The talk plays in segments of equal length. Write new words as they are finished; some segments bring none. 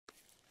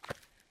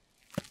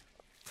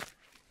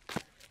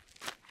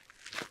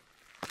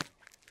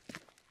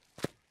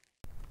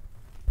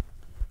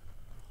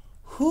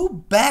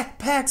Who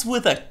backpacks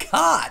with a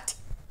cot?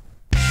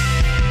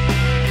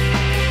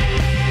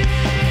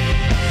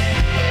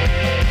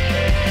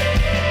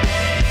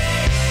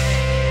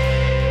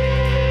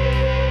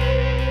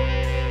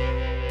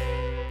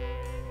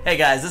 Hey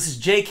guys, this is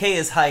JK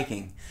is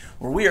Hiking,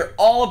 where we are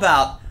all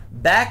about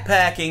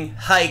backpacking,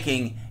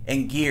 hiking,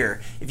 and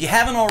gear. If you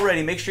haven't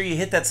already, make sure you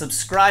hit that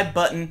subscribe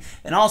button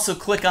and also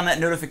click on that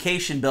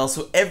notification bell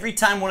so every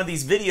time one of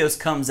these videos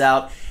comes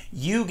out,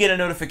 you get a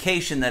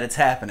notification that it's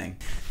happening.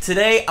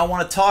 Today, I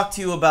want to talk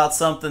to you about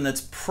something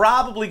that's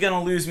probably going to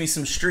lose me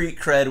some street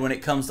cred when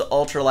it comes to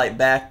ultralight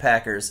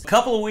backpackers. A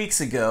couple of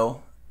weeks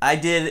ago, I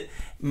did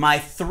my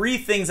 3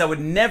 things I would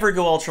never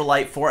go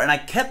ultralight for, and I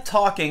kept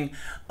talking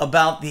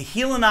about the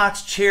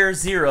Helinox Chair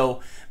Zero,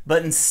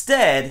 but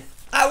instead,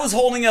 I was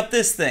holding up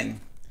this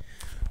thing.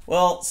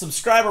 Well,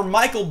 subscriber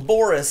Michael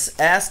Boris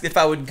asked if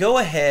I would go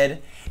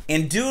ahead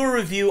and do a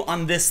review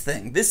on this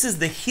thing. This is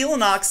the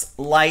Helinox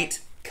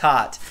Lite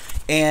Cot,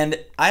 and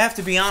I have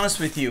to be honest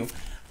with you,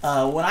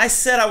 when I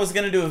said I was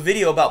going to do a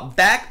video about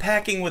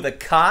backpacking with a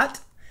cot,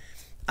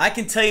 I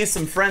can tell you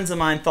some friends of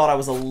mine thought I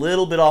was a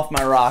little bit off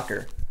my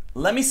rocker.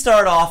 Let me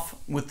start off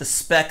with the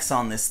specs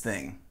on this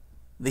thing.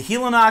 The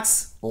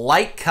Helinox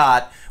Lite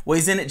Cot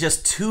weighs in at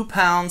just 2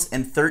 pounds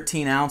and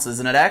 13 ounces,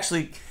 and it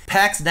actually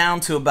packs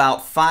down to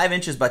about 5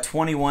 inches by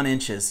 21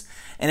 inches,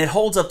 and it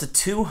holds up to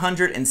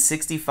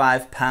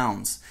 265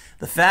 pounds.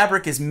 The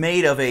fabric is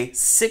made of a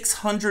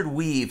 600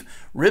 weave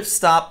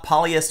ripstop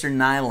polyester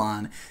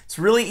nylon. It's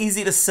really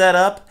easy to set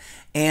up,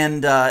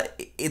 and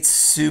it's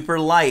super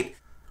light.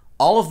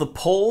 All of the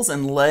poles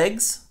and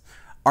legs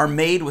are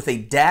made with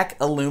a DAC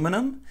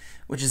aluminum,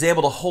 which is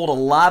able to hold a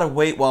lot of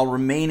weight while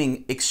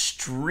remaining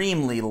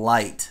extremely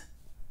light.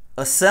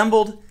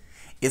 Assembled,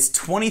 it's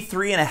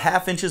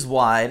 23.5 inches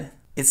wide.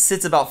 It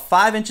sits about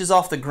 5 inches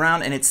off the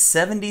ground, and it's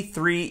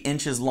 73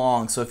 inches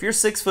long. So if you're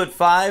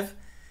 6'5",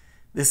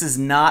 this is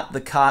not the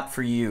cot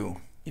for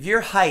you. If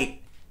your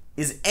height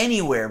is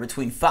anywhere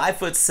between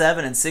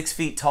 5'7" and 6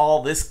 feet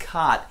tall, this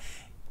cot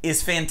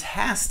is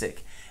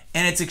fantastic,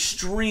 and it's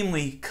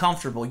extremely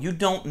comfortable. You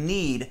don't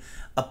need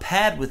a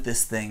pad with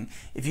this thing.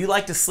 If you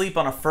like to sleep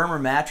on a firmer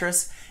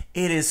mattress,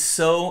 it is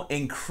so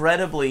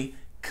incredibly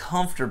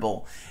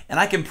comfortable, and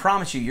I can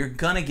promise you, you're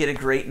gonna get a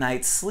great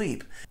night's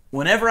sleep.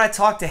 Whenever I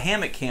talk to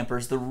hammock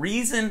campers, the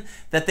reason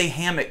that they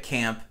hammock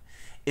camp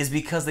is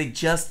because they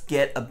just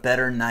get a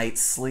better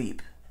night's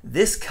sleep.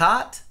 This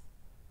cot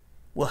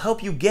will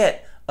help you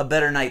get a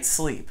better night's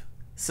sleep.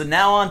 So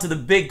now on to the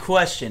big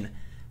question.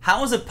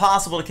 How is it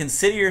possible to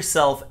consider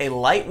yourself a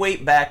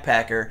lightweight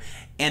backpacker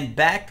and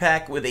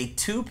backpack with a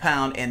 2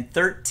 pound and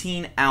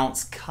 13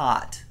 ounce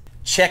cot?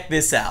 Check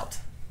this out.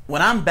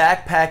 When I'm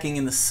backpacking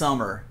in the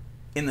summer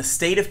in the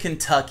state of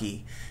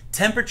Kentucky,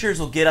 temperatures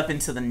will get up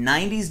into the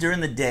 90s during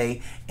the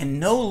day and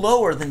no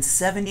lower than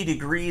 70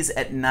 degrees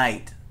at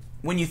night.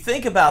 When you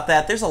think about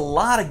that, there's a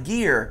lot of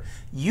gear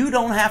you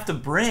don't have to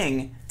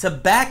bring to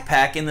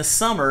backpack in the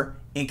summer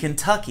in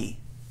Kentucky.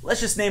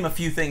 Let's just name a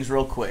few things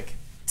real quick.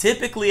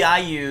 Typically, I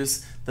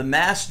use the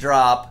Mass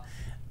Drop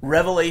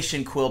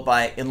Revelation quilt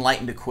by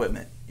Enlightened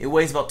Equipment. It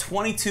weighs about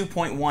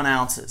 22.1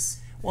 ounces.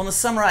 Well, in the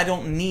summer, I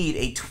don't need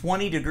a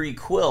 20-degree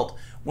quilt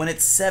when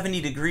it's 70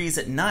 degrees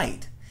at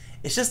night.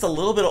 It's just a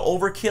little bit of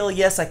overkill.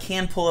 Yes, I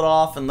can pull it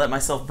off and let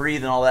myself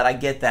breathe and all that. I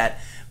get that.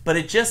 But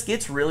it just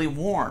gets really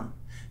warm.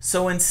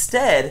 So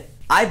instead,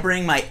 I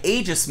bring my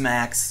Aegis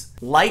Max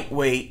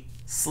lightweight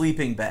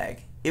sleeping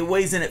bag. It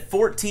weighs in at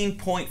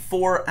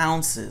 14.4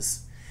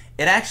 ounces.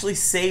 It actually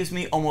saves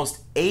me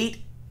almost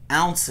 8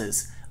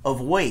 ounces of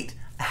weight,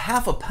 a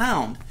half a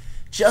pound,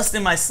 just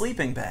in my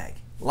sleeping bag.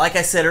 Like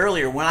I said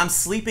earlier, when I'm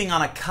sleeping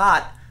on a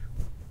cot,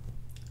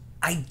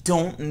 I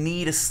don't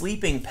need a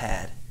sleeping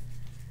pad.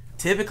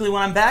 Typically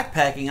when I'm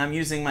backpacking, I'm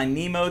using my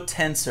Nemo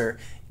Tensor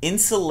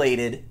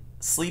insulated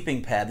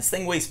sleeping pad. This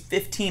thing weighs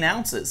 15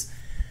 ounces.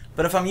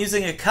 But if I'm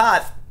using a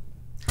cot,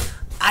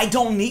 I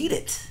don't need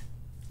it.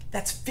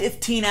 That's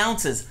 15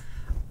 ounces.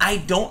 I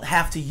don't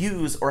have to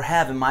use or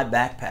have in my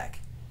backpack.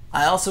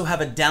 I also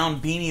have a down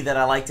beanie that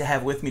I like to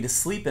have with me to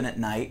sleep in at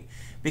night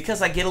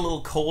because I get a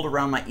little cold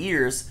around my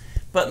ears,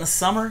 but in the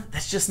summer,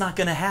 that's just not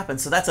gonna happen.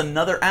 So that's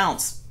another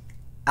ounce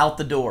out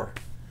the door.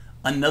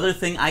 Another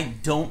thing I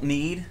don't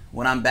need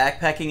when I'm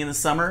backpacking in the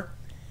summer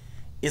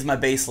is my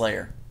base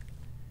layer.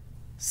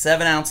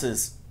 7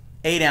 ounces,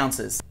 8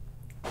 ounces.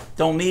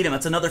 Don't need them.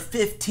 It's another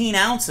 15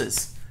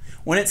 ounces.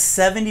 When it's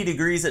 70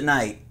 degrees at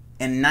night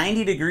and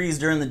 90 degrees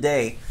during the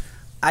day,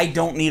 I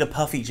don't need a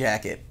puffy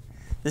jacket.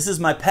 This is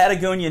my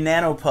Patagonia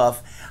Nano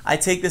Puff. I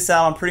take this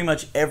out on pretty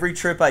much every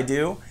trip I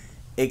do,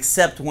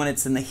 except when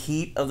it's in the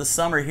heat of the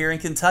summer here in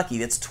Kentucky.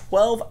 That's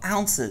 12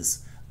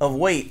 ounces of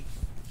weight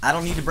I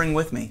don't need to bring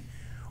with me.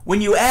 When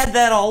you add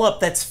that all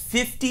up, that's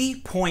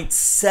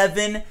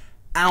 50.7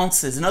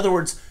 ounces. In other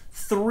words,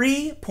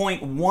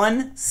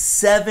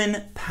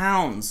 3.17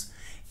 pounds.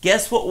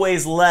 Guess what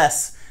weighs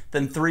less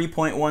than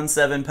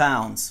 3.17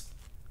 pounds?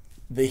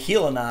 The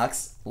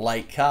Helinox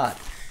Lite Cot.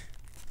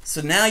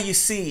 So now you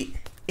see,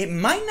 it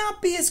might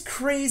not be as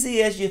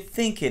crazy as you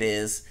think it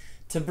is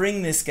to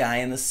bring this guy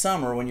in the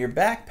summer when you're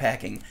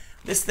backpacking.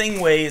 This thing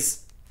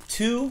weighs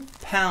 2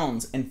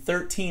 pounds and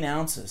 13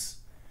 ounces,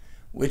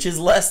 which is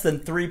less than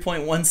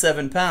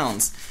 3.17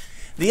 pounds.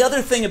 The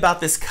other thing about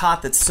this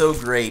cot that's so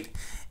great,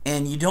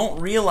 and you don't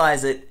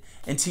realize it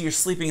until you're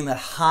sleeping in that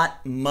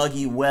hot,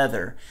 muggy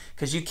weather,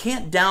 because you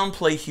can't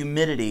downplay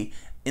humidity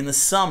in the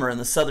summer in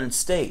the southern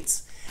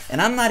states.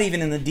 And I'm not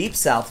even in the deep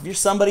south. If you're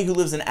somebody who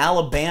lives in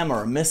Alabama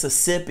or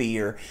Mississippi,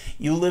 or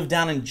you live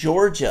down in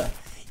Georgia,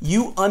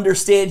 you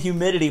understand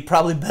humidity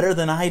probably better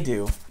than I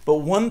do. But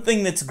one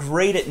thing that's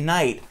great at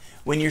night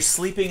when you're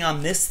sleeping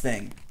on this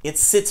thing, it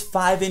sits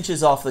 5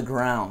 inches off the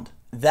ground.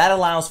 That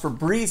allows for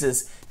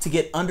breezes to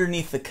get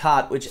underneath the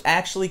cot, which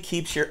actually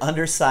keeps your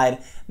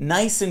underside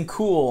nice and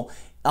cool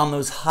on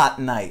those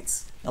hot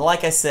nights. Now,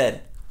 like I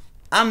said,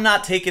 I'm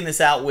not taking this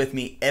out with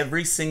me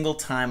every single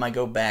time I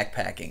go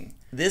backpacking.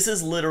 This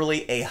is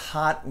literally a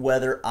hot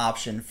weather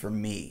option for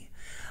me.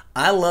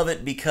 I love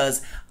it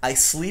because I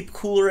sleep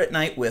cooler at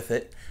night with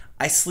it.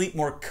 I sleep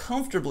more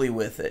comfortably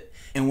with it.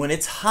 And when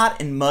it's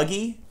hot and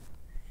muggy,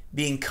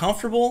 being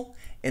comfortable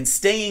and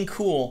staying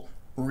cool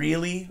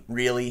really,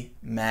 really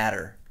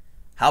matter.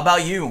 How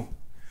about you?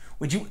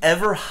 Would you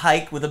ever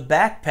hike with a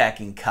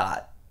backpacking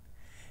cot?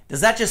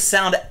 Does that just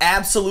sound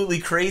absolutely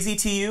crazy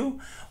to you?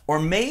 Or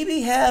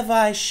maybe have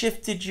I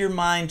shifted your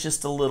mind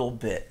just a little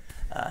bit?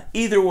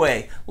 Either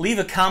way, leave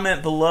a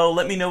comment below.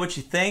 Let me know what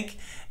you think,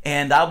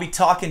 and I'll be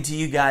talking to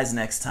you guys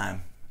next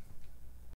time.